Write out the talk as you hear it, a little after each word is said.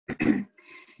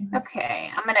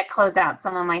Okay, I'm going to close out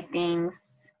some of my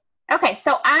things. Okay,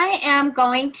 so I am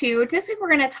going to, this week we're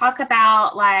going to talk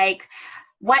about like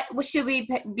what should we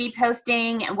be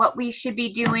posting and what we should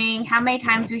be doing, how many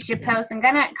times we should post. I'm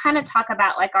going to kind of talk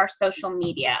about like our social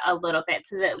media a little bit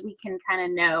so that we can kind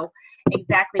of know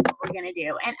exactly what we're going to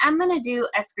do. And I'm going to do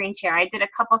a screen share. I did a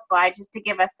couple slides just to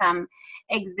give us some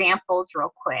examples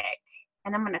real quick.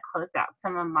 And I'm going to close out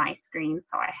some of my screens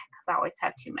because I always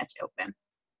have too much open.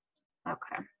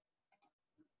 Okay.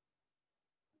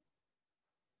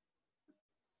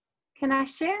 Can I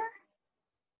share?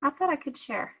 I thought I could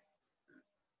share.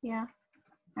 Yeah.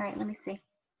 All right, let me see.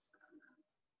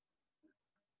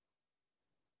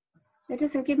 It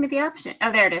doesn't give me the option.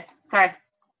 Oh, there it is. Sorry.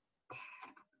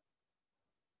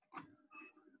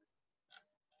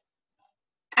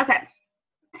 Okay.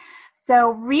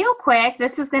 So real quick,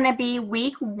 this is going to be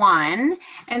week 1.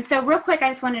 And so real quick,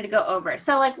 I just wanted to go over.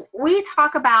 So like we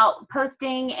talk about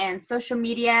posting and social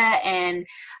media and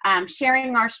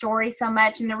sharing our story so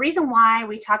much. And the reason why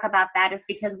we talk about that is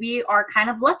because we are kind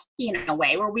of lucky in a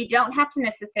way where we don't have to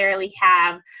necessarily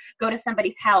go to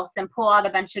somebody's house and pull out a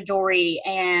bunch of jewelry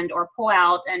or pull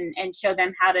out and show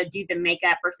them how to do the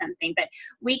makeup or something. But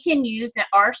we can use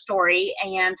our story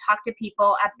and talk to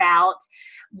people about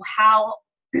how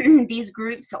these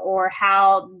groups or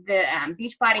how the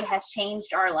Beachbody has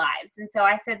changed our lives. And so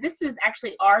I said, this is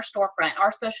actually our storefront,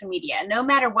 our social media. No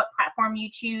matter what platform you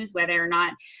choose, whether or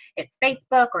not it's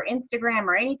Facebook or Instagram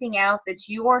or anything else, it's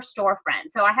your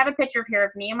storefront. So I have a picture here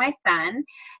of me and my son,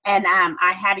 and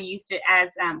I had used it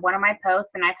as one of my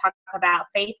posts, and I talk about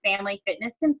faith, family,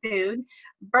 fitness, and food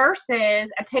versus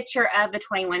a picture of the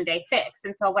 21-day fix.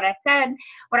 And so what I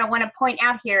want to point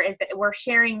out here is that we're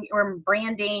sharing, we're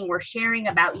branding, we're sharing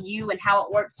about you and how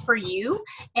it works for you,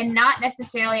 and not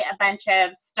necessarily a bunch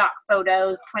of stock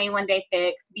photos, 21-day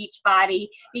fix, Beachbody,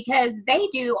 because they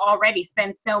do already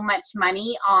spend so much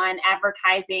money on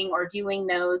advertising or doing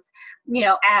those,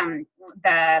 what's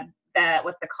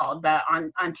it called?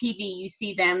 On TV, you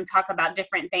see them talk about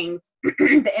different things,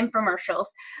 the infomercials.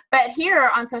 But here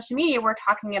on social media, we're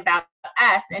talking about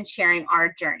us and sharing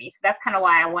our journey. So that's kind of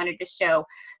why I wanted to show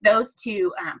those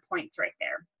 2 points right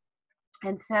there.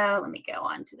 And so let me go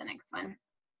on to the next one.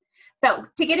 So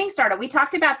to getting started, we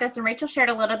talked about this, and Rachel shared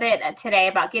a little bit today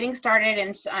about getting started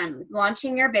and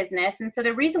launching your business. And so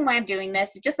the reason why I'm doing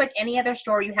this is just like any other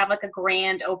store, you have like a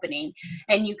grand opening,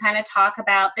 and you kind of talk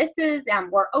about, this is,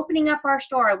 we're opening up our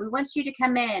store. We want you to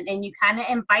come in, and you kind of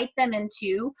invite them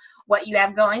into what you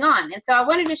have going on. And so I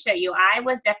wanted to show you, I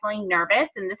was definitely nervous,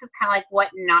 and this is kind of like what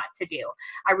not to do.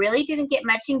 I really didn't get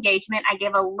much engagement. I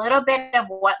gave a little bit of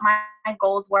what my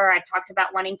goals were. I talked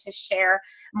about wanting to share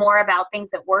more about things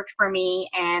that worked for me,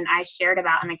 and I shared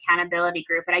about an accountability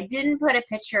group, but I didn't put a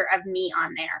picture of me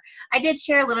on there. I did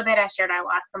share a little bit. I shared I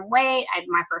lost some weight. I had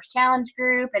my first challenge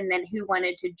group, and then who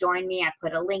wanted to join me. I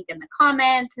put a link in the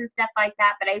comments and stuff like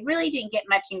that, but I really didn't get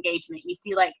much engagement. You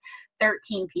see like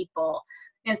 13 people.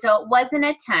 And so it wasn't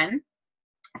a ton.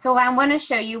 So I want to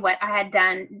show you what I had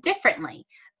done differently.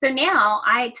 So now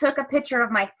I took a picture of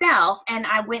myself, and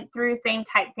I went through same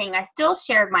type thing. I still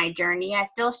shared my journey. I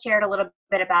still shared a little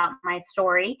bit about my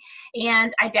story,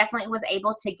 and I definitely was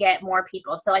able to get more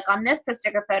people. So like on this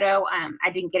particular photo,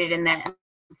 I didn't get it in the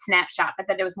snapshot, but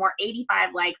that there was more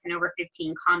 85 likes and over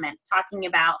 15 comments talking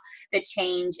about the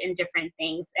change in different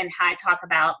things, and how I talk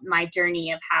about my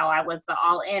journey of how I was the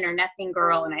all in or nothing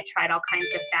girl, and I tried all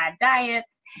kinds of fad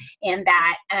diets, and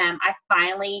that I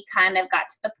finally kind of got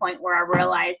to the point where I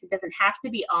realized it doesn't have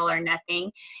to be all or nothing,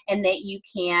 and that you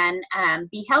can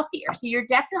be healthier. So you're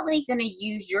definitely going to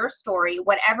use your story,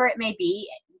 whatever it may be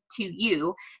to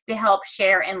you, to help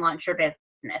share and launch your business.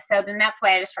 So then that's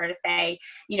why I just started to say,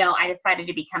 I decided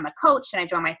to become a coach, and I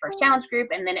joined my first challenge group,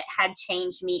 and then it had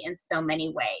changed me in so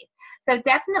many ways. So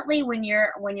definitely when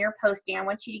you're posting, I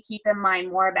want you to keep in mind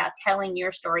more about telling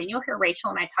your story. And you'll hear Rachel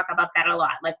and I talk about that a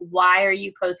lot. Like, why are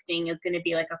you posting is going to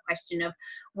be like a question of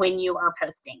when you are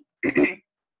posting.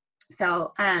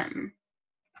 So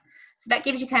that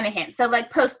gives you kind of hints. So like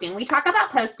posting, we talk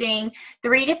about posting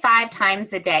 3 to 5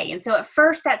 times a day. And so at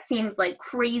first that seems like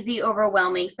crazy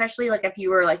overwhelming, especially like if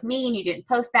you were like me and you didn't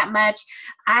post that much.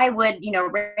 I would,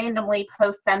 randomly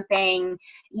post something,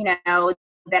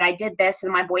 that I did this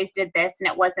and my boys did this, and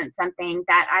it wasn't something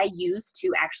that I used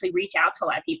to actually reach out to a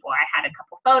lot of people. I had a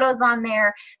couple photos on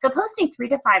there. So posting 3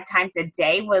 to 5 times a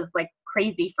day was like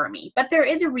crazy for me, but there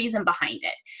is a reason behind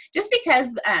it. Just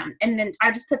because, and then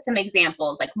I just put some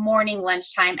examples like morning,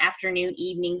 lunchtime, afternoon,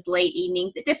 evenings, late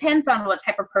evenings. It depends on what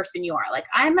type of person you are. Like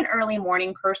I'm an early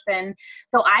morning person,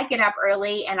 so I get up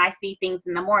early and I see things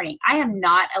in the morning. I am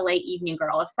not a late evening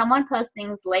girl. If someone posts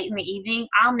things late in the evening,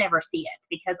 I'll never see it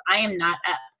because I am not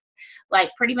up. Like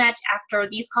pretty much after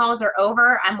these calls are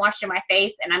over, I'm washing my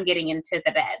face and I'm getting into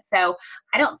the bed. So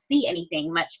I don't see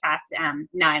anything much past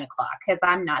 9 o'clock because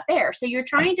I'm not there. So you're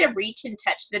trying to reach and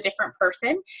touch the different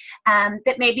person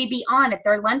that maybe be on at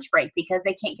their lunch break because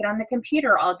they can't get on the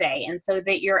computer all day. And so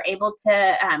that you're able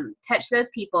to touch those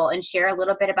people and share a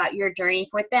little bit about your journey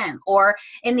with them. Or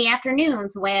in the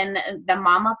afternoons when the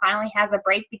mama finally has a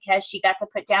break because she got to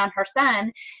put down her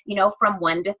son, you know, from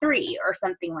 1 to 3 or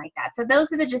something like that. So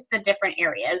those are just the different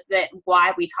areas that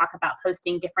why we talk about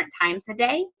posting different times a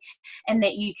day, and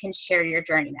that you can share your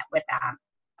journey with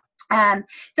that.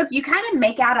 So you kind of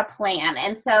make out a plan.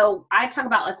 And so I talk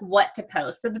about like what to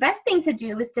post. So the best thing to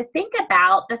do is to think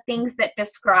about the things that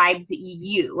describes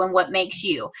you and what makes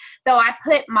you. So I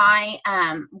put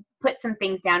put some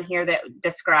things down here that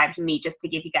describes me just to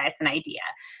give you guys an idea.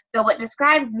 So what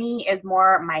describes me is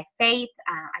more my faith.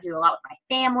 I do a lot with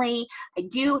my family. I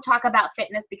do talk about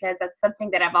fitness because that's something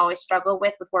that I've always struggled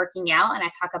with working out, and I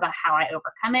talk about how I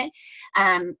overcome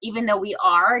it. Even though we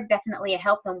are definitely a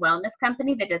health and wellness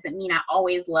company, that doesn't mean I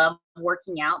always love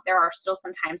working out. There are still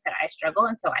some times that I struggle,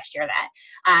 and so I share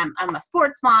that. I'm a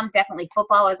sports mom. Definitely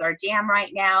football is our jam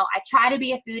right now. I try to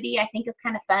be a foodie. I think it's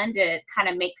kind of fun to kind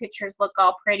of make pictures look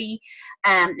all pretty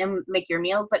and make your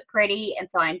meals look pretty, and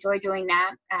so I enjoy doing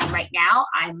that. Right now,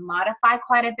 I modify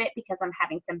quite a bit because I'm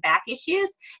having some back issues,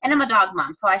 and I'm a dog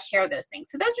mom, so I share those things.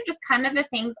 So those are just kind of the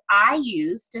things I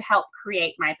use to help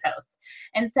create my posts.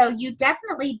 And so you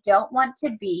definitely don't want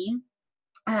to be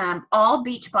all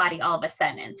Beachbody all of a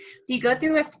sudden. So you go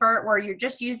through a spurt where you're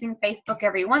just using Facebook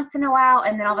every once in a while,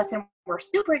 and then all of a sudden we're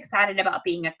super excited about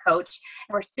being a coach,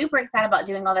 and we're super excited about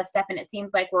doing all this stuff, and it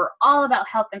seems like we're all about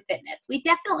health and fitness. We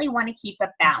definitely want to keep a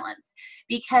balance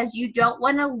because you don't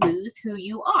want to lose who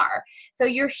you are. So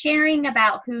you're sharing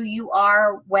about who you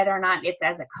are, whether or not it's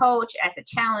as a coach, as a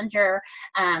challenger,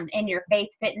 in your faith,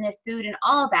 fitness, food, and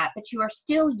all of that, but you are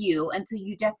still you, and so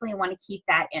you definitely want to keep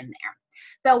that in there.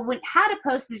 So how to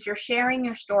post is you're sharing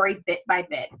your story bit by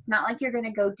bit. It's not like you're going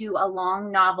to go do a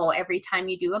long novel every time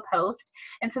you do a post.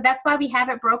 And so that's why we have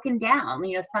it broken down.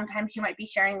 You know, sometimes you might be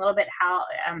sharing a little bit how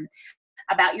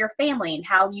about your family and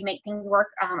how you make things work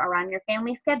around your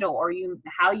family schedule, or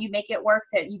how you make it work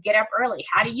that you get up early.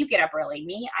 How do you get up early?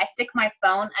 Me, I stick my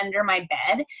phone under my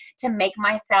bed to make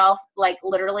myself like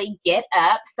literally get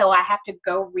up, so I have to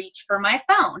go reach for my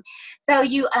phone. So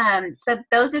so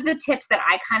those are the tips that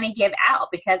I kind of give out,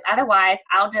 because otherwise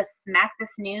I'll just smack the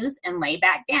snooze and lay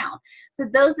back down. So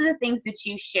those are the things that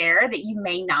you share that you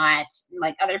may not,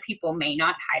 like other people may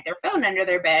not hide their phone under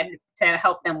their bed to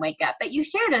help them wake up, but you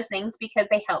share those things because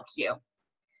they helped you.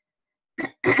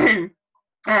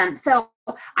 So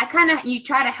you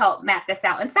try to help map this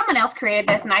out, and someone else created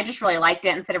this and I just really liked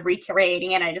it. Instead of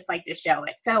recreating it, I just like to show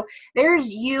it. So there's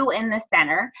you in the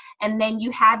center, and then you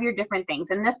have your different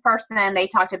things. And this person, they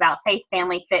talked about faith,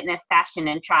 family, fitness, fashion,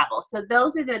 and travel. So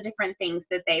those are the different things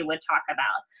that they would talk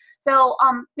about. So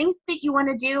things that you want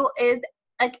to do is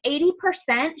like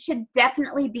 80% should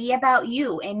definitely be about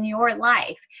you and your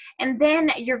life. And then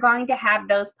you're going to have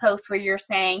those posts where you're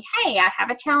saying, hey, I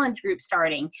have a challenge group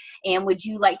starting, and would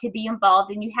you like to be involved?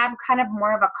 And you have kind of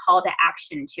more of a call to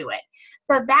action to it.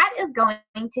 So that is going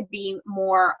to be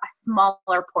more a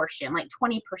smaller portion, like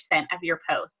 20% of your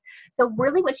posts. So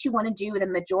really what you want to do the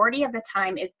majority of the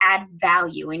time is add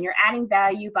value. And you're adding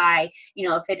value by, you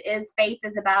know, if it is faith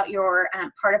is about your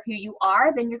part of who you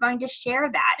are, then you're going to share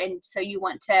that. And so you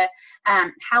want to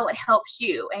how it helps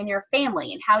you and your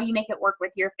family and how you make it work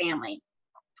with your family.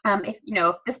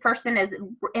 If this person is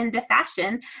into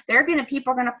fashion,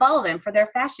 people are going to follow them for their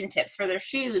fashion tips, for their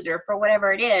shoes, or for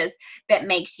whatever it is that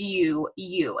makes you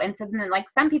you. And so then, like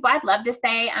some people, I'd love to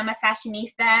say I'm a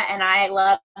fashionista and I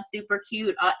love super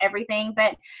cute everything,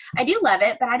 but I do love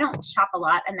it, but I don't shop a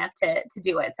lot enough to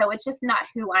do it. So it's just not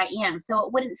who I am. So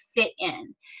it wouldn't fit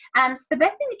in. So the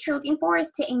best thing that you're looking for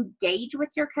is to engage with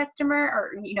your customer,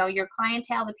 or your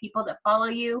clientele, the people that follow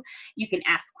you. You can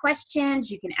ask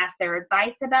questions, you can ask their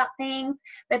advice about things,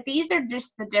 but these are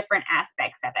just the different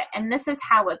aspects of it. And this is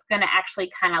how it's going to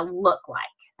actually kind of look like.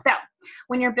 So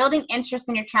when you're building interest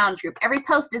in your challenge group, every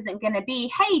post isn't going to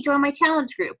be, hey, join my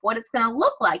challenge group. What it's going to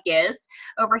look like is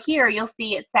over here, you'll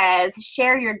see it says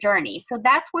share your journey. So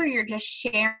that's where you're just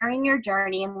sharing your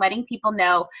journey and letting people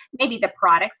know maybe the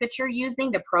products that you're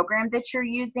using, the programs that you're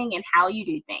using, and how you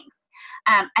do things.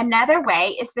 Another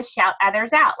way is to shout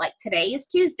others out. Like today is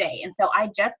Tuesday. And so I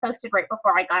just posted right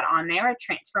before I got on there a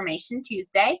Transformation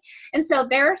Tuesday. And so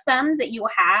there are some that you will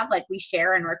have, like we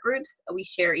share in our groups, we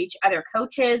share each other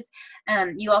coaches.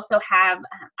 You also have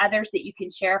others that you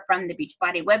can share from the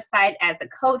Beachbody website. As a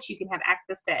coach, you can have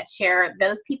access to share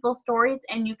those people's stories,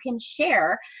 and you can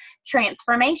share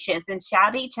transformations and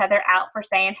shout each other out for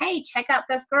saying, hey, check out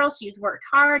this girl. She's worked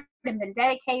hard and been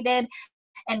dedicated,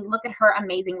 and look at her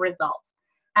amazing results.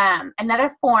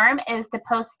 Another form is to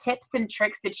post tips and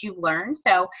tricks that you've learned.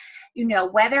 So,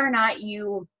 whether or not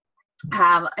you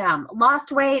have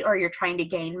lost weight, or you're trying to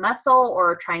gain muscle,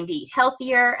 or trying to eat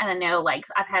healthier. And I know, like,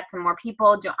 I've had some more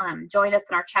people join us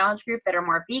in our challenge group that are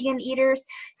more vegan eaters.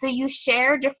 So you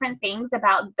share different things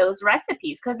about those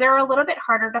recipes, because they're a little bit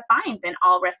harder to find than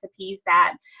all recipes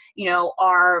that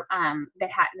are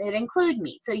that include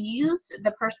meat. So use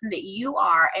the person that you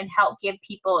are and help give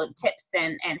people tips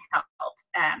and help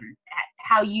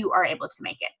how you are able to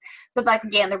make it. So, like,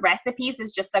 again, the recipes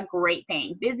is just a great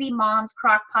thing. Busy Moms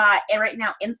Crock Pot, and right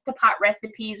now Instapot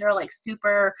recipes are like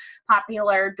super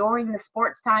popular. During the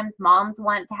sports times, moms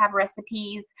want to have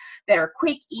recipes that are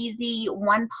quick, easy,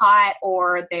 one pot,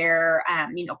 or they're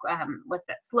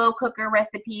slow cooker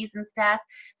recipes and stuff.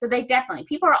 So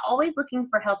people are always looking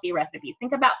for healthy recipes.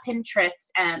 Think about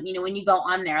Pinterest. When you go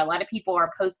on there, a lot of people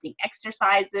are posting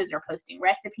exercises or posting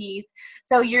recipes.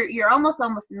 So you're almost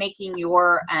making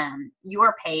your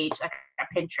page like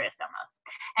a Pinterest almost.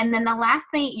 And then the last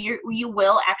thing, you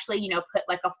will actually put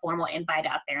like a formal invite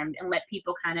out there and let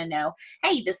people kind of know,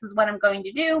 hey, this is what I'm going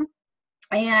to do,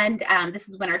 and this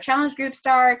is when our challenge group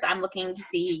starts. I'm looking to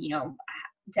see to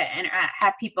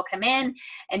have people come in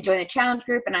and join the challenge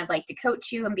group, and I'd like to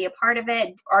coach you and be a part of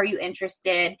it. Are you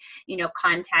interested?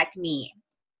 Contact me.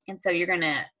 And so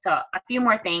so a few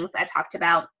more things I talked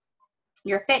about.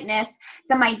 Your fitness,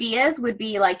 some ideas would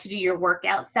be like to do your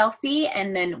workout selfie,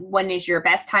 and then when is your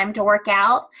best time to work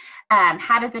out?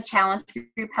 How does a challenge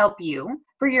group help you?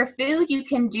 For your food, you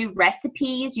can do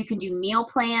recipes, you can do meal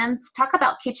plans, talk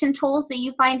about kitchen tools that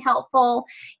you find helpful,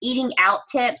 eating out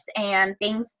tips, and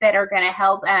things that are going to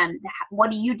help.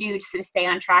 What do you do to stay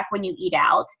on track when you eat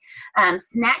out?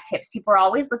 Snack tips. People are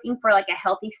always looking for like a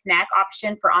healthy snack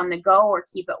option for on the go or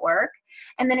keep at work.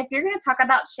 And then if you're going to talk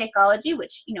about Shakeology,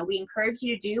 which we encourage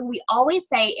you to do, we always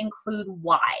say include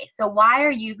why. So why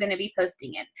are you going to be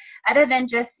posting it? Other than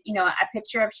just a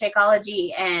picture of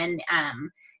Shakeology and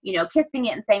kissing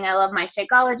it and saying, I love my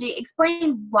Shakeology,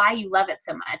 explain why you love it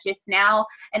so much. It's now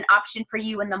an option for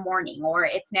you in the morning, or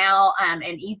it's now an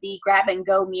easy grab and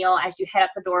go meal as you head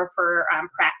out the door for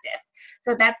practice.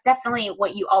 So that's definitely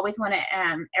what you always want to,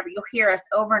 you'll hear us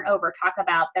over and over talk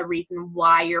about the reason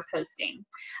why you're posting.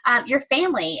 Your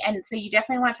family, and so you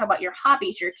definitely want to talk about your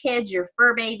hobbies, your kids, your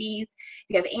fur babies, if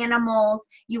you have animals,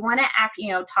 you want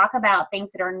to talk about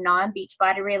things that are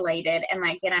non-Beachbody related. And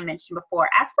like again, I mentioned before,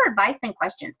 ask for advice and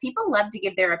questions. People love to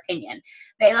give their opinion.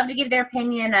 They love to give their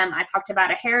opinion. I talked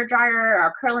about a hair dryer or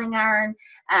a curling iron.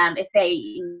 If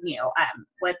they,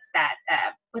 what's that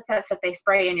stuff they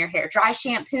spray in your hair? Dry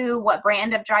shampoo. What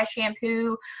brand of dry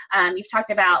shampoo? You've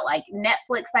talked about like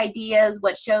Netflix ideas,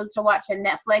 what shows to watch on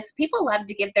Netflix. People love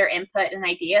to give their input and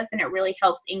ideas, and it really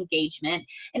helps engagement,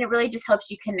 and it really just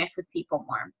helps you connect with people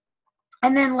more.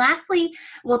 And then lastly,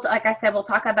 like I said, we'll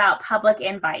talk about public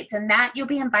invites, and that you'll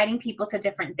be inviting people to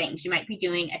different things. You might be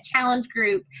doing a challenge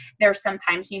group. There's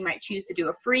sometimes you might choose to do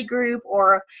a free group,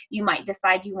 or you might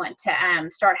decide you want to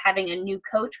start having a new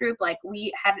coach group. Like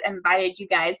we have invited you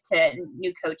guys to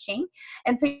new coaching.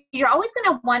 And so you're always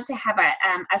going to want to have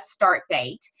a start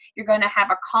date. You're going to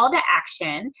have a call to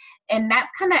action, and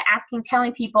that's kind of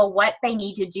telling people what they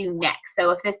need to do next. So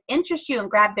if this interests you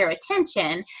and grab their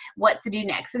attention, what to do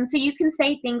next. And so you can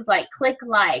say things like click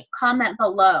like, comment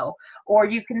below, or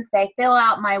you can say fill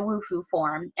out my WooFoo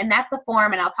form. And that's a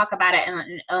form, and I'll talk about it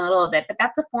in a little bit, but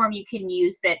that's a form you can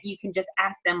use that you can just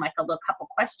ask them like a little couple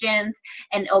questions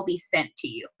and it'll be sent to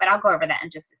you. But I'll go over that in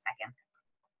just a second.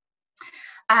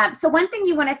 So one thing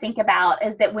you want to think about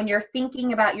is that when you're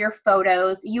thinking about your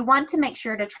photos, you want to make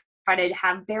sure to try to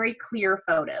have very clear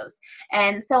photos.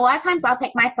 And so a lot of times I'll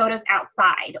take my photos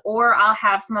outside, or I'll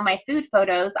have some of my food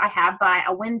photos I have by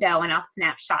a window, and I'll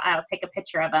take a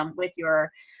picture of them with your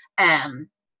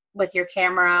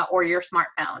camera or your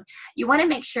smartphone. You want to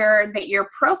make sure that your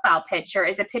profile picture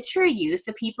is a picture of you,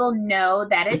 so people know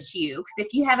that it's you. Because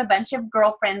if you have a bunch of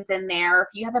girlfriends in there, or if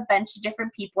you have a bunch of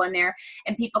different people in there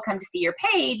and people come to see your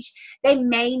page, they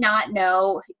may not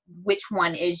know which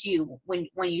one is you when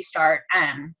you start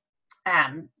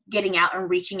getting out and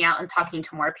reaching out and talking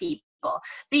to more people.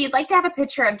 So you'd like to have a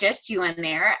picture of just you in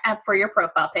there for your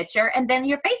profile picture, and then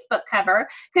your Facebook cover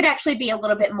could actually be a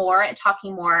little bit more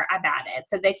talking more about it.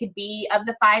 So they could be of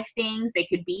the 5 things, they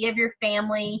could be of your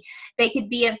family, they could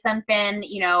be of something,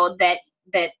 you know, that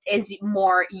is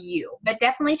more you, but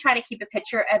definitely try to keep a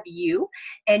picture of you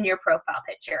in your profile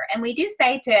picture. And we do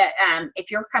say to, if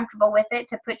you're comfortable with it,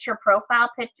 to put your profile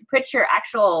picture, put your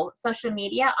actual social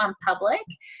media on public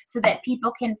so that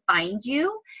people can find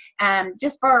you,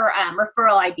 just for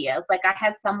referral ideas. Like I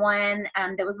had someone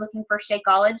that was looking for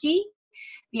Shakeology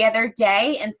the other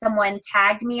day, and someone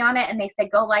tagged me on it, and they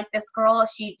said, go like this girl.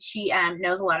 She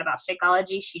knows a lot about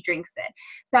Shakeology. She drinks it.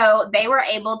 So they were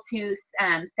able to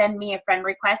send me a friend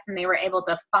request, and they were able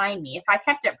to find me. If I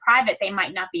kept it private, they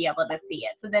might not be able to see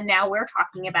it. So then now we're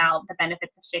talking about the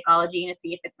benefits of Shakeology and to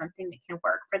see if it's something that can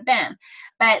work for them.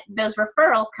 But those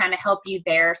referrals kind of help you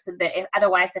there, so that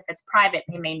otherwise, if it's private,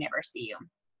 they may never see you.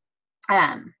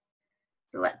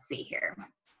 So let's see here.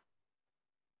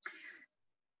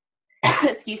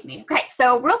 Excuse me. Okay,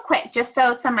 so real quick, just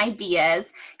so some ideas,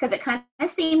 because it kind of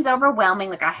seems overwhelming.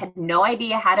 Like I had no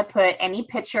idea how to put any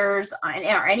pictures on,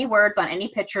 or any words on any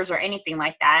pictures or anything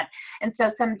like that. And so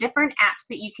some different apps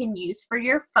that you can use for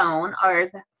your phone are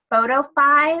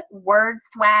Photofy,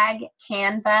 WordSwag,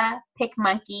 Canva,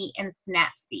 PicMonkey, and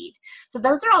Snapseed. So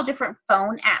those are all different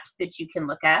phone apps that you can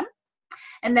look up.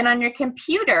 And then on your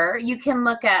computer, you can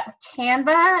look up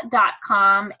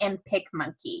canva.com and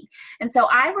PicMonkey. And so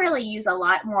I really use a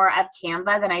lot more of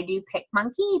Canva than I do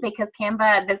PicMonkey, because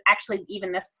Canva,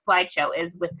 even this slideshow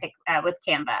is with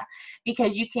Canva,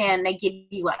 because they give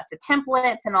you lots of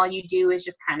templates, and all you do is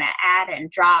just kind of add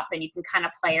and drop, and you can kind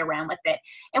of play around with it.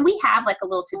 And we have like a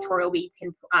little tutorial we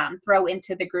can throw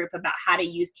into the group about how to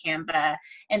use Canva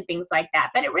and things like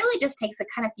that. But it really just takes a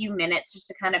kind of few minutes just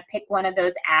to kind of pick one of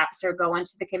those apps or go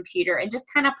into the computer and just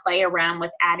kind of play around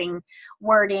with adding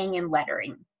wording and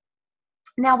lettering.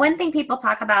 Now, one thing people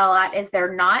talk about a lot is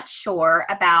they're not sure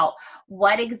about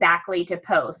what exactly to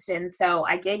post. And so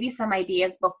I gave you some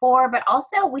ideas before, but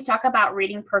also we talk about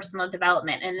reading personal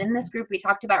development. And in this group, we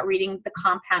talked about reading The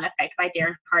Compound Effect by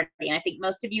Darren Hardy. And I think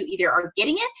most of you either are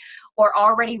getting it or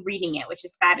already reading it, which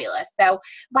is fabulous. So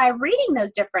by reading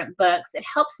those different books, it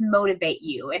helps motivate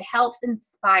you. It helps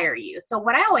inspire you. So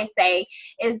what I always say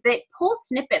is that pull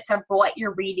snippets of what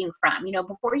you're reading from. You know,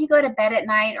 before you go to bed at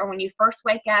night or when you first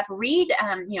wake up, read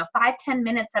 5-10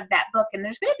 minutes of that book, and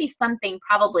there's going to be something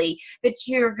probably that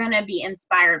you're going to be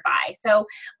inspired by. So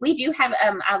we do have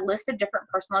a list of different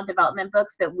personal development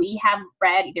books that we have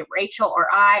read, either Rachel or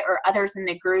I or others in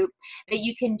the group, that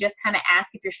you can just kind of ask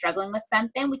if you're struggling with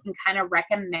something. We can kind of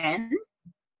recommend,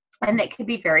 and that could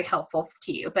be very helpful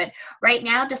to you. But right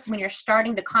now, just when you're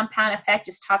starting, The Compound Effect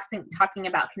is talking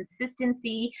about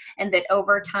consistency, and that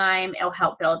over time it'll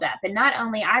help build up. And not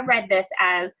only, I read this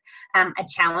as a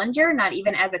challenger, not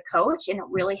even as a coach, and it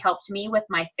really helped me with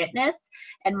my fitness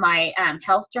and my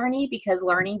health journey, because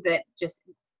learning that just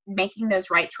making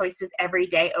those right choices every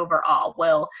day overall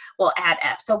will add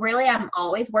up. So really, I'm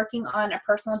always working on a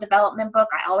personal development book.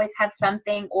 I always have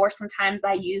something, or sometimes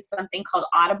I use something called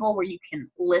Audible, where you can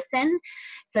listen.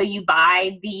 So you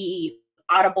buy the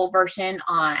Audible version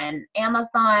on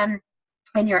Amazon,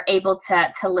 and you're able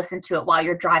to listen to it while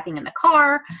you're driving in the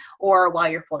car, or while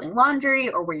you're folding laundry,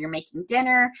 or where you're making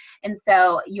dinner. And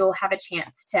so you'll have a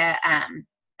chance to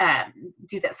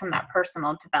do some of that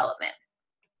personal development.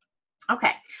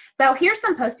 Okay, so here's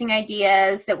some posting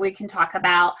ideas that we can talk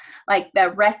about, like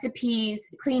the recipes,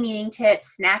 clean eating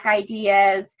tips, snack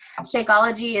ideas.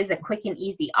 Shakeology is a quick and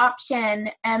easy option.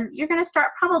 You're going to start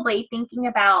probably thinking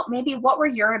about maybe what were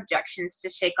your objections to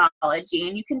Shakeology,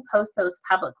 and you can post those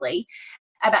publicly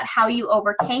about how you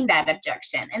overcame that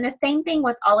objection. And the same thing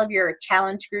with all of your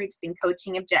challenge groups and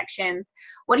coaching objections.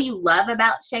 What do you love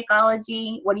about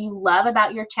Shakeology? What do you love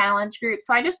about your challenge group?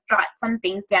 So I just jot some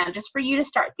things down just for you to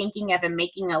start thinking of and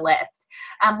making a list.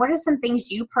 What are some things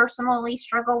you personally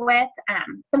struggle with?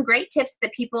 Some great tips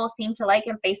that people seem to like,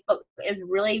 and Facebook is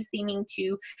really seeming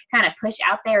to kind of push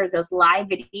out there, is those live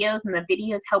videos, and the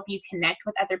videos help you connect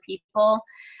with other people.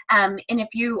 And if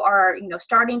you are,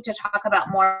 starting to talk about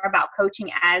more about coaching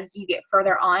as you get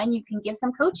further on, you can give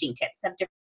some coaching tips of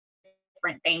different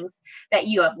things that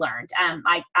you have learned.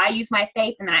 I use my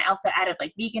faith, and then I also added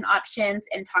like vegan options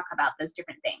and talk about those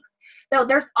different things. So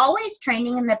there's always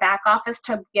training in the back office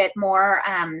to get more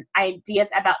ideas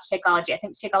about Shakeology. I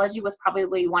think Shakeology was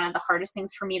probably one of the hardest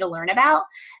things for me to learn about.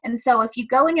 And so if you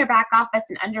go in your back office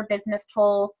and under business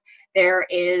tools, there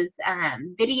is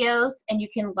videos, and you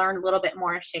can learn a little bit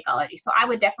more of Shakeology. So I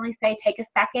would definitely say take a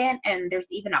second, and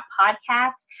there's even a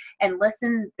podcast, and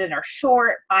listen, that are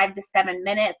short, 5 to 7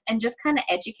 minutes, and just kind kind of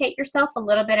educate yourself a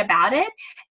little bit about it,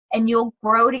 and you'll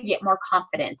grow to get more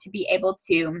confident to be able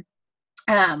to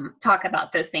talk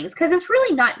about those things, because it's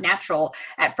really not natural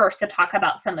at first to talk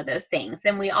about some of those things,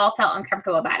 and we all felt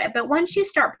uncomfortable about it. But once you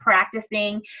start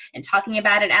practicing and talking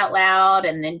about it out loud,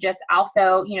 and then just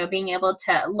also, you know, being able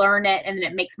to learn it, and then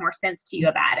it makes more sense to you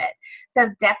about it. So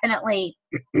definitely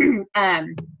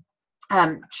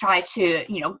try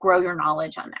to, you know, grow your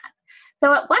knowledge on that.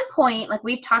 So at one point, like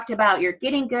we've talked about, you're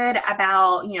getting good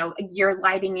about, you know, your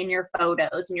lighting in your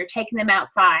photos, and you're taking them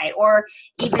outside, or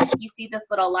even if you see this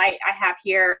little light I have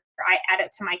here, I add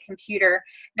it to my computer,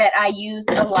 that I use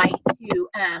a light to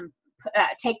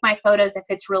take my photos if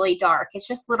it's really dark. It's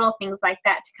just little things like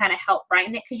that to kind of help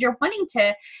brighten it, because you're wanting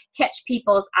to catch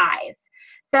people's eyes.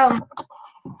 So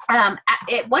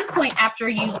at one point, after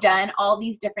you've done all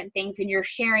these different things and you're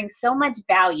sharing so much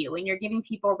value, and you're giving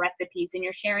people recipes, and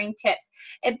you're sharing tips,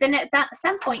 and then at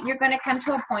some point you're going to come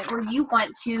to a point where you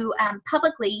want to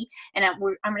publicly, and I'm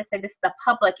going to say this is a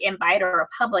public invite or a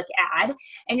public ad,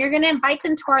 and you're going to invite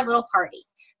them to our little party.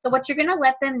 So what you're going to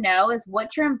let them know is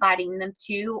what you're inviting them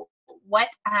to, what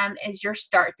is your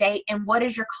start date, and what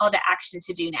is your call to action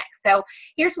to do next. So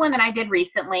here's one that I did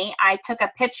recently. I took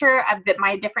a picture of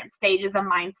my different stages of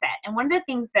mindset. And one of the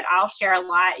things that I'll share a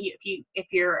lot, if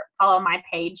you follow my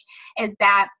page, is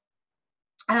that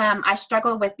I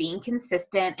struggled with being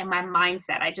consistent in my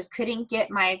mindset. I just couldn't get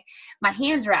my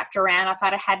hands wrapped around. I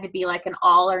thought it had to be like an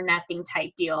all or nothing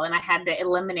type deal, and I had to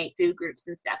eliminate food groups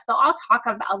and stuff. So I'll talk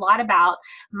a lot about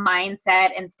mindset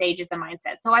and stages of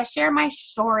mindset. So I share my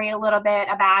story a little bit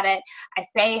about it. I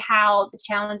say how the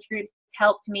challenge groups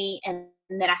helped me, and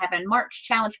then I have a March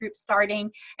challenge group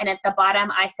starting. And at the bottom,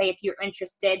 I say, if you're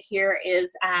interested, here is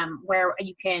where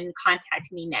you can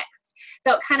contact me next.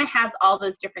 So it kind of has all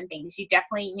those different things. You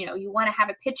definitely, you know, you want to have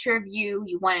a picture of you.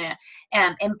 You want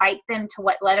to invite them to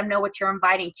let them know what you're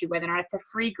inviting to, whether or not it's a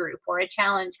free group or a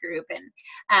challenge group, and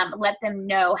let them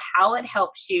know how it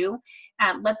helps you.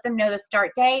 Let them know the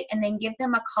start date, and then give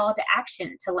them a call to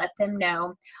action to let them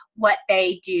know what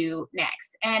they do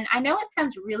next. And I know it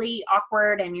sounds really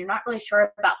awkward, and you're not really sure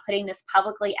about putting this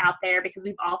publicly out there, because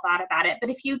we've all thought about it.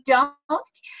 But if you don't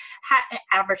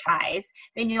advertise,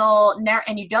 then you'll never,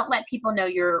 and you don't let people know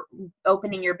you're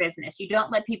opening your business, you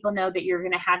don't let people know that you're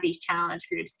going to have these challenge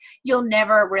groups, you'll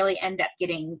never really end up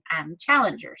getting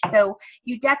challengers. So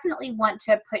you definitely want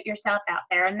to put yourself out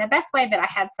there. And the best way that I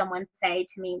had someone say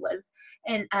to me was,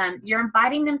 and you're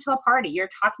inviting them to a party, you're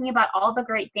talking about all the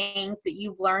great things that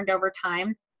you've learned over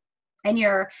time, and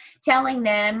you're telling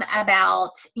them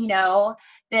about, you know,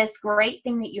 this great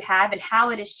thing that you have and how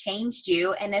it has changed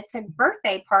you. And it's a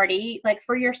birthday party, like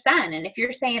for your son. And if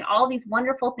you're saying all these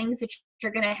wonderful things that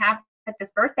you're going to have at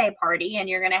this birthday party, and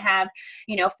you're going to have,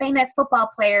 you know, famous football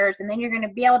players, and then you're going to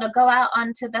be able to go out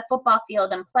onto the football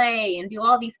field and play and do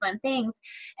all these fun things.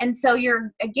 And so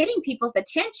you're getting people's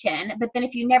attention, but then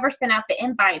if you never send out the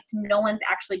invites, no one's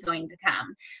actually going to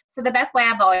come. So the best way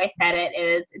I've always said it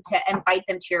is to invite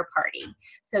them to your party.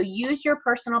 So use your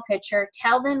personal picture,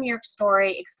 tell them your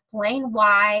story, explain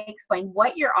why, explain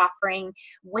what you're offering,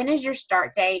 when is your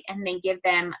start date, and then give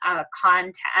them a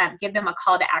call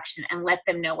to action and let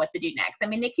them know what to do next. I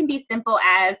mean, it can be simple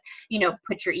as, you know,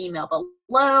 put your email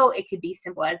below. It could be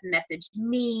simple as message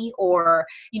me, or,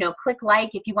 you know, click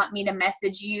like if you want me to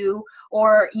message you,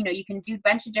 or, you know, you can do a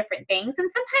bunch of different things. And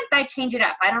sometimes I change it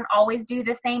up. I don't always do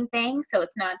the same thing, so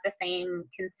it's not the same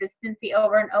consistency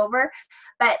over and over,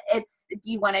 but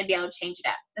you want to be able to change it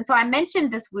up. And so I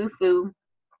mentioned this Wufoo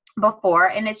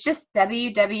before, and it's just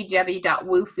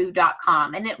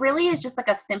www.wufoo.com, and it really is just like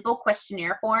a simple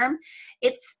questionnaire form.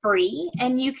 It's free,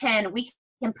 and we can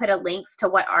put a links to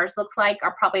what ours looks like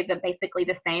are probably basically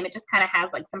the same. It just kind of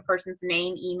has like some person's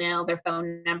name, email, their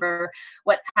phone number,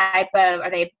 what type of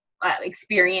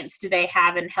experience do they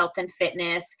have in health and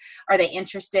fitness, are they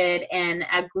interested in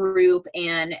a group,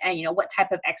 and you know, what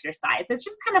type of exercise. It's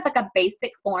just kind of like a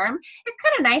basic form. It's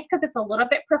kind of nice because it's a little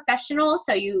bit professional,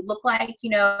 so you look like, you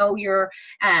know, you're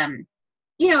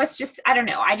you know, it's just, I don't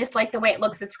know, I just like the way it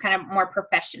looks. It's kind of more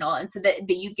professional. And so that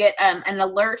you get an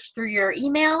alert through your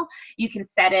email. You can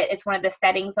set it, it's one of the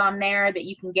settings on there that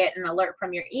you can get an alert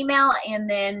from your email, and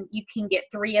then you can get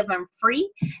 3 of them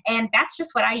free. And that's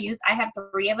just what I use. I have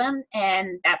 3 of them,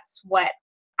 and that's what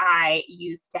I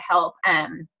use to help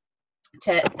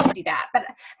to do that. But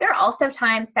there are also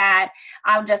times that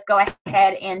I'll just go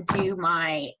ahead and do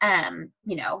my,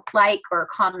 you know, like or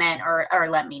comment or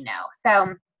let me know.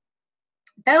 So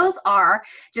those are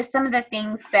just some of the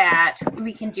things that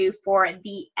we can do for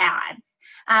the ads.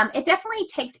 It definitely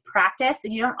takes practice.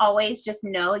 You don't always just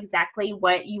know exactly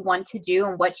what you want to do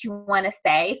and what you want to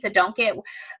say. So don't get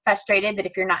frustrated that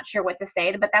if you're not sure what to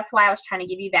say, but that's why I was trying to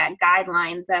give you that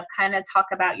guidelines of kind of talk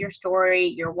about your story,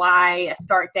 your why, a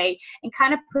start date, and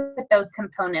kind of put those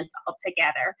components all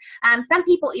together. Some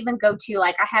people even go to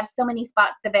like, I have so many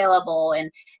spots available,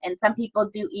 and some people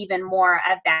do even more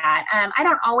of that. I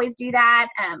don't always do that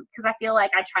because I feel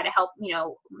like I try to help,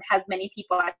 as many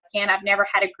people as I can. I've never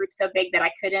had a group so big that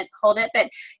I couldn't hold it, but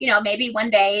maybe one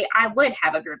day I would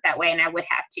have a group that way and I would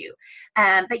have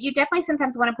to. But you definitely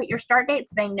sometimes want to put your start date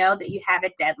so they know that you have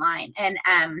a deadline. And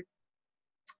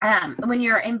when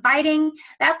you're inviting,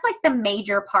 that's like the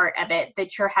major part of it,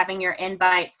 that you're having your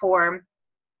invite for,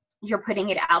 you're putting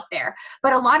it out there.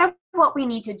 But a lot of what we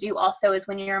need to do also is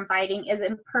when you're inviting is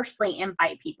personally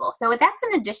invite people. So that's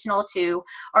an additional to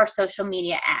our social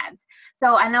media ads.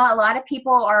 So I know a lot of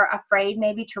people are afraid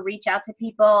maybe to reach out to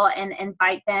people and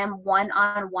invite them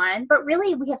one-on-one, but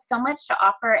really we have so much to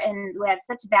offer and we have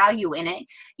such value in it.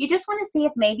 You just want to see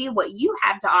if maybe what you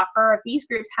have to offer, if these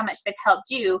groups, how much they've helped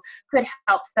you, could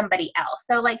help somebody else.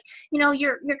 So like,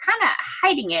 you're kind of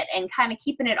hiding it and kind of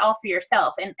keeping it all for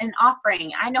yourself and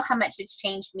offering. I know how much it's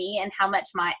changed me and how much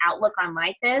my outlook on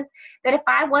life is, that if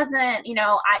I wasn't,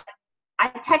 I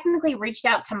technically reached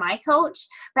out to my coach,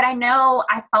 but I know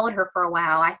I followed her for a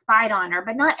while. I spied on her,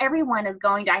 but not everyone is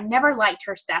going to. I never liked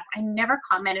her stuff. I never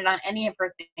commented on any of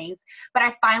her things, but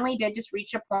I finally did just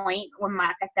reach a point when,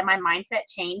 like I said, my mindset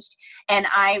changed and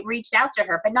I reached out to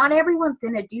her. But not everyone's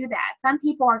going to do that. Some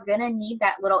people are going to need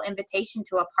that little invitation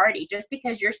to a party. Just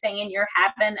because you're saying you're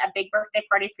having a big birthday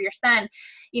party for your son,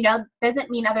 doesn't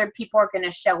mean other people are going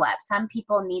to show up. Some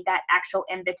people need that actual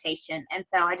invitation. And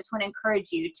so I just want to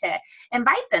encourage you to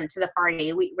invite them to the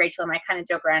party. Rachel and I kind of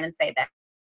joke around and say that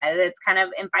it's kind of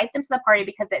invite them to the party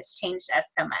because it's changed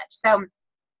us so much. So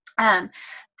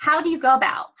how do you go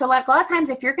about? So like a lot of times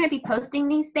if you're going to be posting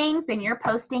these things, then you're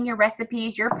posting your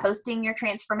recipes, you're posting your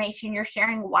transformation, you're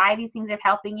sharing why these things are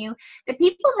helping you. The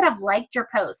people that have liked your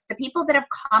post, the people that have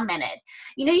commented,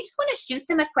 you just want to shoot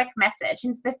them a quick message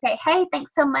and just say, hey,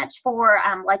 thanks so much for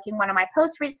liking one of my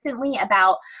posts recently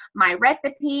about my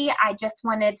recipe. I just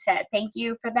wanted to thank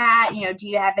you for that. Do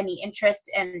you have any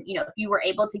interest in, if you were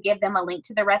able to give them a link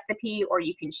to the recipe, or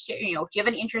you can share, if you have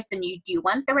any interest and you do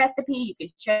want the recipe, you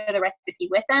can share the recipe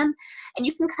with them, and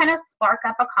you can kind of spark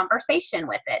up a conversation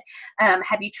with it.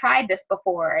 Have you tried this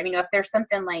before? If there's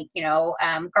something like,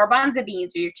 garbanzo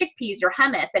beans or your chickpeas or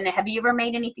hummus, and have you ever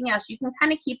made anything else? You can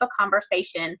kind of keep a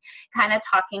conversation kind of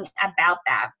talking about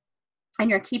that, and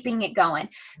you're keeping it going.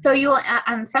 So you'll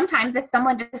sometimes if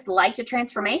someone just liked a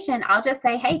transformation, I'll just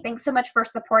say, hey, thanks so much for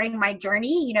supporting my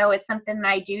journey. It's something that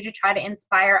I do to try to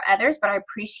inspire others, but I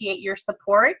appreciate your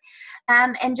support.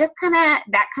 And just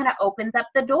that kind of opens up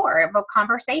the door of a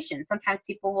conversation. Sometimes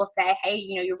people will say, hey,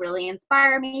 you really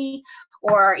inspire me,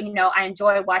 or, I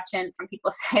enjoy watching. Some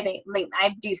people say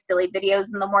I do silly videos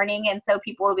in the morning. And so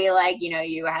people will be like,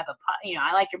 you have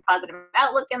I like your positive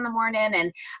outlook in the morning,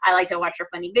 and I like to watch your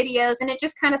funny videos. And it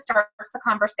just kind of starts the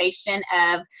conversation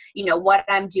of, what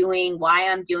I'm doing, why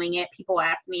I'm doing it. People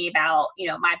ask me about,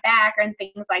 my background,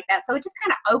 things like that. So it just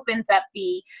kind of opens up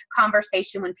the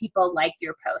conversation when people like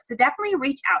your post. So definitely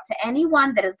reach out to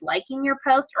anyone that is liking your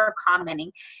post or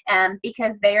commenting,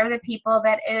 because they are the people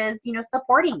that is,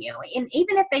 supporting you. And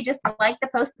even if they just like the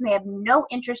post and they have no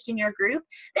interest in your group,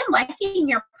 then liking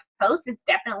your post is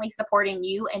definitely supporting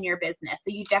you and your business.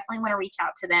 So you definitely want to reach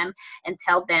out to them and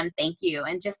tell them thank you.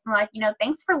 And just like,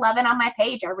 thanks for loving on my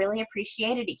page. I really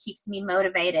appreciate it. It keeps me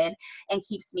motivated and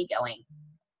keeps me going.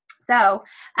 So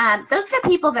those are the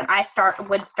people that I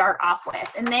would start off with.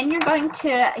 And then you're going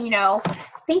to,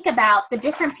 think about the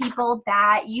different people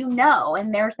that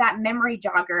and there's that memory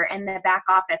jogger in the back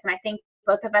office. And I think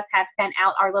both of us have sent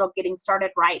out our little getting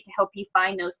started right to help you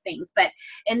find those things. But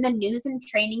in the news and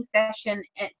training section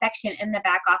in the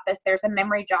back office, there's a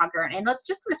memory jogger. And let's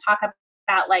just going to talk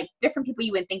about like different people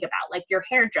you would think about, like your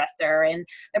hairdresser and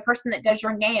the person that does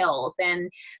your nails and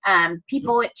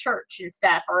people at church and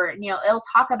stuff, or it'll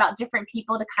talk about different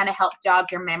people to kind of help jog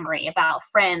your memory about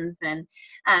friends and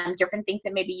different things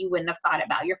that maybe you wouldn't have thought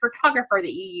about, your photographer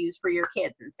that you use for your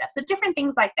kids and stuff. So different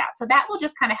things like that. So that will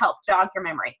just kind of help jog your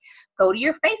memory. Go to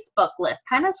your Facebook list,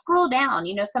 kind of scroll down.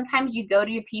 Sometimes you go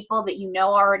to people that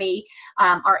already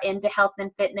are into health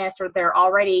and fitness, or they're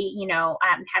already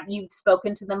have you've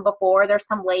spoken to them before. There's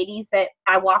some ladies that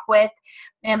I walk with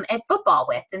at football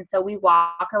with, and so we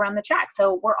walk around the track.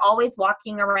 So we're always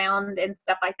walking around and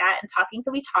stuff like that and talking.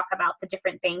 So we talk about the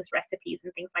different things, recipes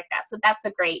and things like that. So that's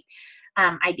a great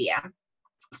idea.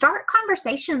 start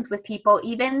conversations with people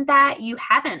even that you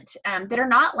haven't, that are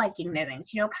not liking their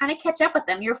things, kind of catch up with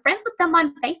them. You're friends with them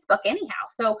on Facebook anyhow,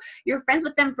 so you're friends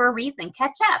with them for a reason.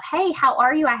 Catch up. Hey, how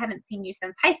are you? I haven't seen you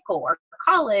since high school or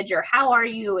college, or how are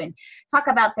you? And talk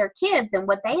about their kids and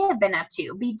what they have been up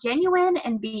to. Be genuine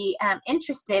and be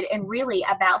interested and really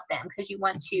about them, because you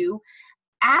want to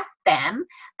ask them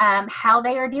how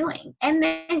they are doing. And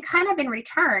then kind of in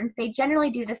return, they generally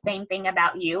do the same thing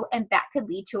about you. And that could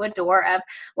lead to a door of,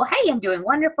 well, hey, I'm doing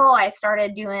wonderful. I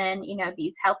started doing,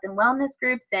 these health and wellness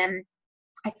groups, and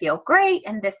I feel great,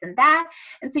 and this and that.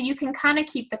 And so you can kind of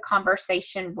keep the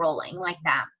conversation rolling like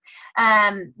that.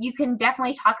 You can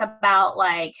definitely talk about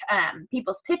like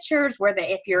people's pictures, where they,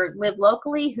 if you live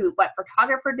locally, what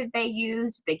photographer did they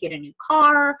use? Did they get a new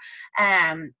car?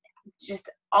 Just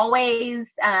always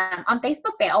on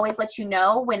Facebook, they always let you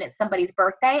know when it's somebody's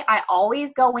birthday. I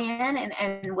always go in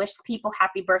and wish people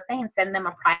happy birthday and send them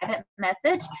a private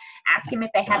message, ask them if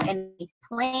they have any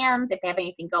plans, if they have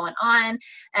anything going on,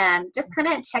 just kind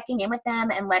of checking in with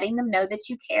them and letting them know that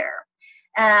you care.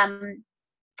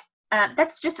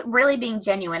 That's just really being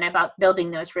genuine about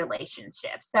building those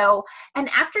relationships. So, and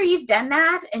after you've done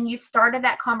that and you've started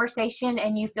that conversation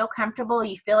and you feel comfortable,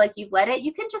 you feel like you've led it,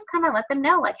 you can just kind of let them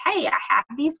know, like, hey, I have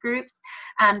these groups.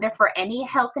 They're for any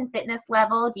health and fitness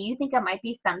level. Do you think it might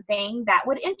be something that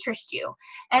would interest you?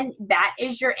 And that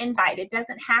is your invite. It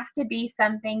doesn't have to be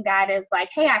something that is like,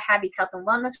 hey, I have these health and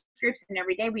wellness groups, and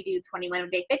every day we do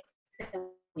 21-day fix.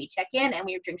 We check in and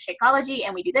we drink Shakeology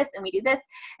and we do this and we do this.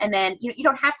 And then you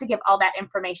don't have to give all that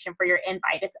information for your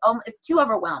invite. It's too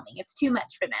overwhelming. It's too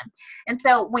much for them. And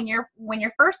so when you're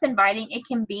first inviting, it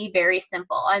can be very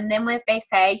simple. And then when they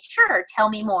say, sure, tell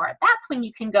me more, that's when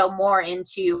you can go more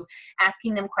into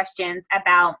asking them questions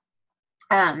about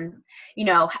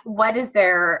what is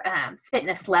their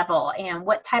fitness level and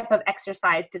what type of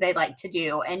exercise do they like to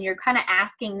do? And you're kind of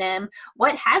asking them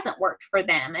what hasn't worked for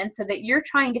them. And so that you're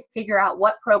trying to figure out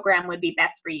what program would be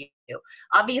best for you.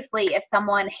 Obviously, if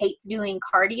someone hates doing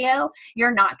cardio,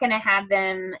 you're not going to have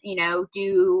them,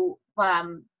 do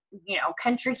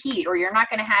Country Heat, or you're not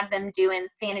going to have them do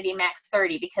Insanity Max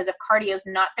 30, because if cardio is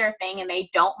not their thing and they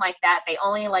don't like that, they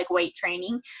only like weight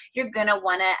training, you're going to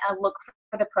want to look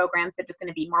for the programs that are just going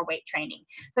to be more weight training.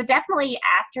 So definitely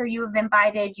after you have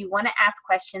invited, you want to ask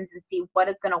questions and see what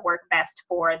is going to work best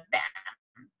for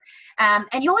them.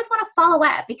 And you always want to follow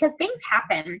up, because things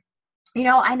happen.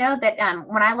 I know that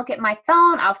when I look at my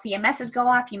phone, I'll see a message go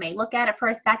off. You may look at it for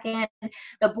a second.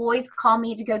 The boys call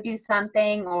me to go do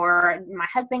something, or my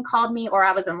husband called me, or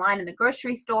I was in line in the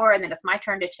grocery store, and then it's my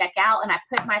turn to check out, and I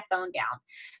put my phone down.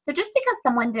 So just because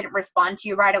someone didn't respond to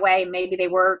you right away, maybe they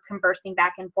were conversing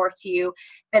back and forth to you,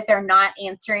 that they're not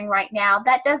answering right now,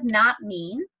 that does not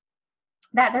mean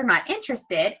that they're not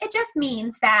interested. It just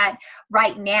means that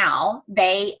right now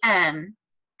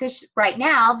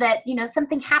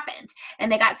something happened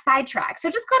and they got sidetracked. So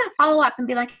just kind of follow up and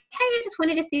be like, hey, I just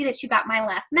wanted to see that you got my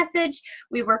last message.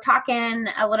 We were talking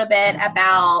a little bit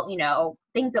about,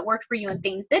 things that worked for you and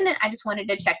things didn't. I just wanted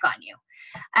to check on you.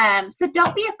 So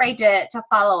don't be afraid to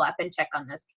follow up and check on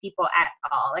those people at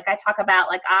all. Like I talk about,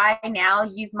 like I now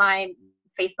use my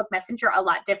Facebook Messenger a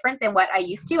lot different than what I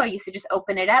used to. I used to just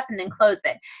open it up and then close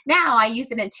it. Now I use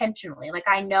it intentionally. Like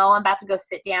I know I'm about to go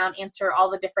sit down, answer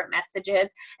all the different messages,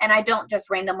 and I don't just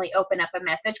randomly open up a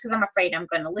message because I'm afraid I'm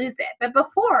going to lose it. But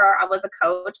before I was a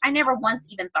coach, I never once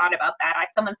even thought about that.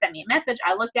 Someone sent me a message,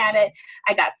 I looked at it,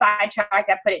 I got sidetracked,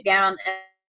 I put it down,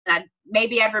 and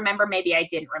maybe I'd remember, maybe I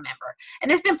didn't remember. And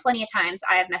there's been plenty of times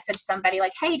I have messaged somebody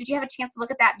like, hey, did you have a chance to look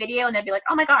at that video? And they'd be like,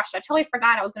 oh my gosh, I totally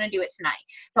forgot I was going to do it tonight.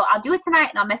 So I'll do it tonight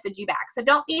and I'll message you back. So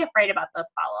don't be afraid about those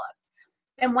follow-ups.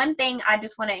 And one thing I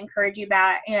just want to encourage you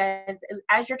about is,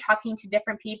 as you're talking to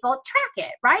different people, track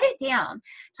it, write it down.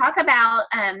 Talk about,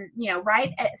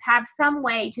 have some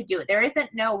way to do it. There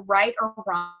isn't no right or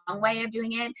wrong way of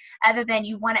doing it, other than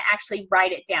you want to actually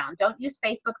write it down. Don't use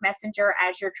Facebook Messenger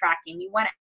as you're tracking. You want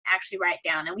to actually write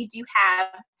down. And we do have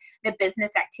the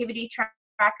business activity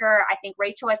tracker. I think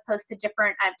Rachel has posted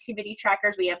different activity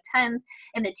trackers. We have tons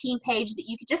in the team page that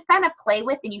you could just kind of play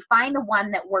with, and you find the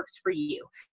one that works for you.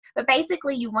 But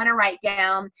basically, you want to write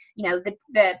down,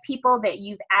 the people that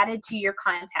you've added to your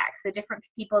contacts, the different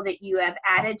people that you have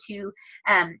added to,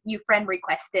 you friend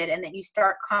requested, and that you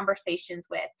start conversations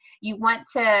with. You want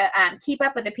to keep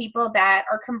up with the people that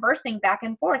are conversing back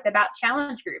and forth about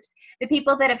challenge groups, the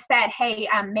people that have said, hey,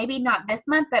 maybe not this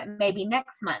month, but maybe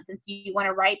next month. And so you want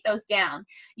to write those down.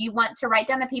 You want to write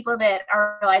down the people that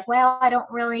are like, well, I don't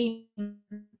really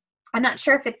I'm not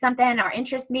sure if it's something or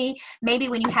interests me, maybe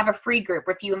when you have a free group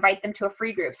or if you invite them to a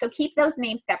free group. So keep those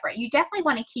names separate. You definitely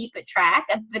want to keep a track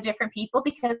of the different people,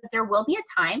 because there will be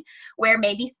a time where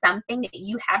maybe something that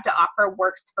you have to offer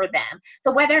works for them.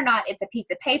 So whether or not it's a piece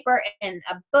of paper and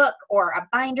a book or a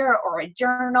binder or a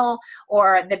journal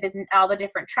or the business, all the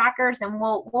different trackers, and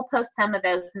we'll post some of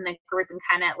those in the group and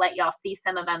kind of let y'all see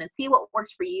some of them and see what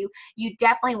works for you. You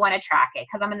definitely want to track it,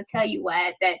 because I'm going to tell you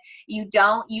what, that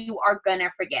you are going to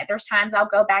forget. There's times I'll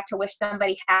go back to wish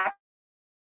somebody happy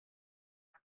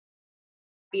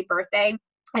birthday.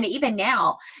 And even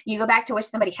now, you go back to wish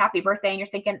somebody happy birthday and you're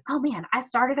thinking, oh man, I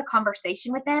started a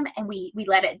conversation with them and we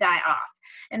let it die off.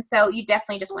 And so you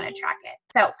definitely just want to track it.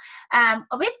 So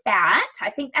with that, I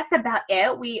think that's about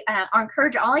it. We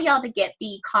encourage all of y'all to get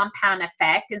the Compound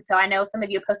Effect. And so I know some of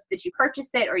you posted that you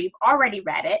purchased it or you've already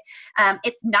read it.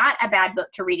 It's not a bad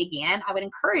book to read again. I would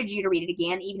encourage you to read it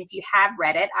again, even if you have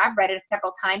read it. I've read it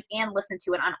several times and listened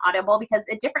to it on Audible, because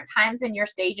at different times in your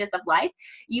stages of life,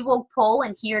 you will pull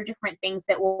and hear different things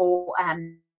that will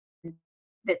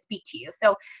that speak to you.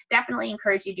 So definitely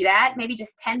encourage you to do that. Maybe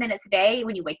just 10 minutes a day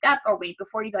when you wake up or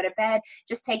before you go to bed,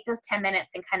 just take those 10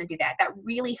 minutes and kind of do that. That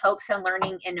really helps in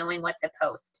learning and knowing what to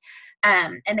post.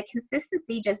 And the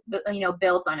consistency just,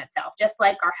 builds on itself, just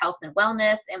like our health and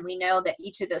wellness. And we know that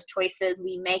each of those choices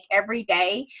we make every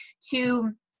day to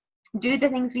do the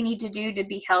things we need to do to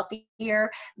be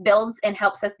healthier builds and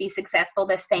helps us be successful.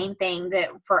 The same thing that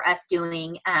for us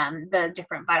doing the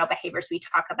different vital behaviors we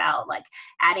talk about, like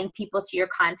adding people to your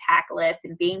contact list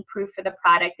and being proof for the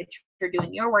product that you're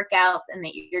doing your workouts and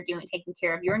that you're taking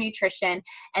care of your nutrition,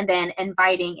 and then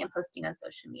inviting and posting on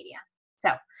social media.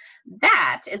 So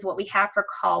that is what we have for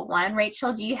call 1.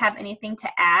 Rachel, do you have anything to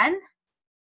add?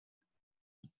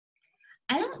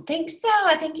 I don't think so.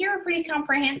 I think you were pretty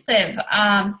comprehensive.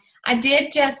 I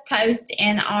did just post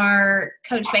in our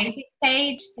Coach Basics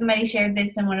page. Somebody shared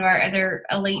this in one of our other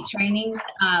elite trainings,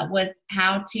 was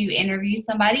how to interview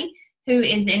somebody who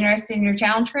is interested in your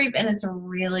challenge group. And it's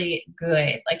really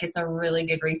good. Like, it's a really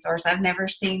good resource. I've never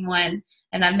seen one,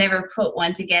 and I've never put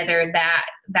one together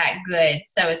that good.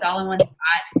 So it's all in one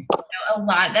spot. A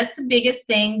lot. That's the biggest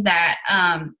thing that,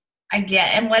 I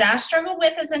get. And what I struggled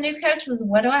with as a new coach was,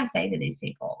 what do I say to these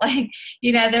people? Like,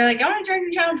 they're like, I want to join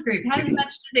your challenge group. How much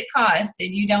does it cost?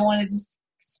 And you don't want to just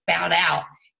spout out,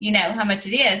 how much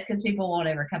it is, because people won't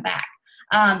ever come back.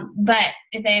 But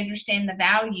if they understand the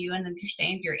value and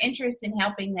understand your interest in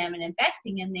helping them and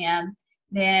investing in them,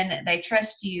 then they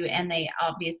trust you, and they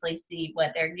obviously see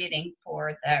what they're getting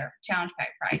for their challenge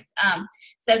pack price.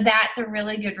 So that's a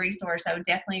really good resource. I would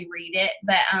definitely read it.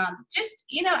 But just,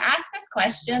 ask us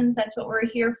questions. That's what we're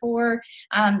here for.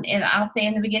 And I'll say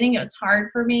in the beginning, it was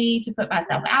hard for me to put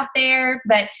myself out there,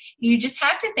 but you just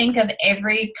have to think of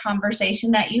every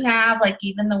conversation that you have, like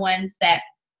even the ones that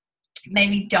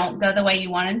maybe don't go the way you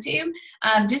want them to,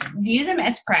 just view them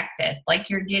as practice.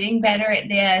 Like, you're getting better at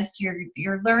this.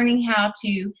 You're learning how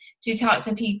to talk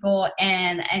to people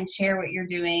and share what you're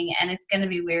doing. And it's going to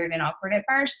be weird and awkward at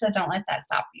first, so don't let that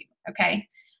stop you. Okay.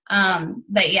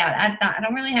 But yeah, I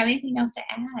don't really have anything else to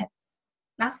add.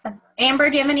 Awesome. Amber,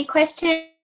 do you have any questions?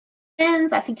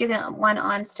 I think you're the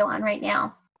one still on right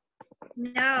now. No,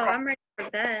 okay. I'm ready for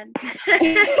bed.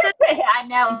 I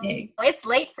know. It's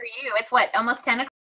late for you. It's what, almost 10 o'clock?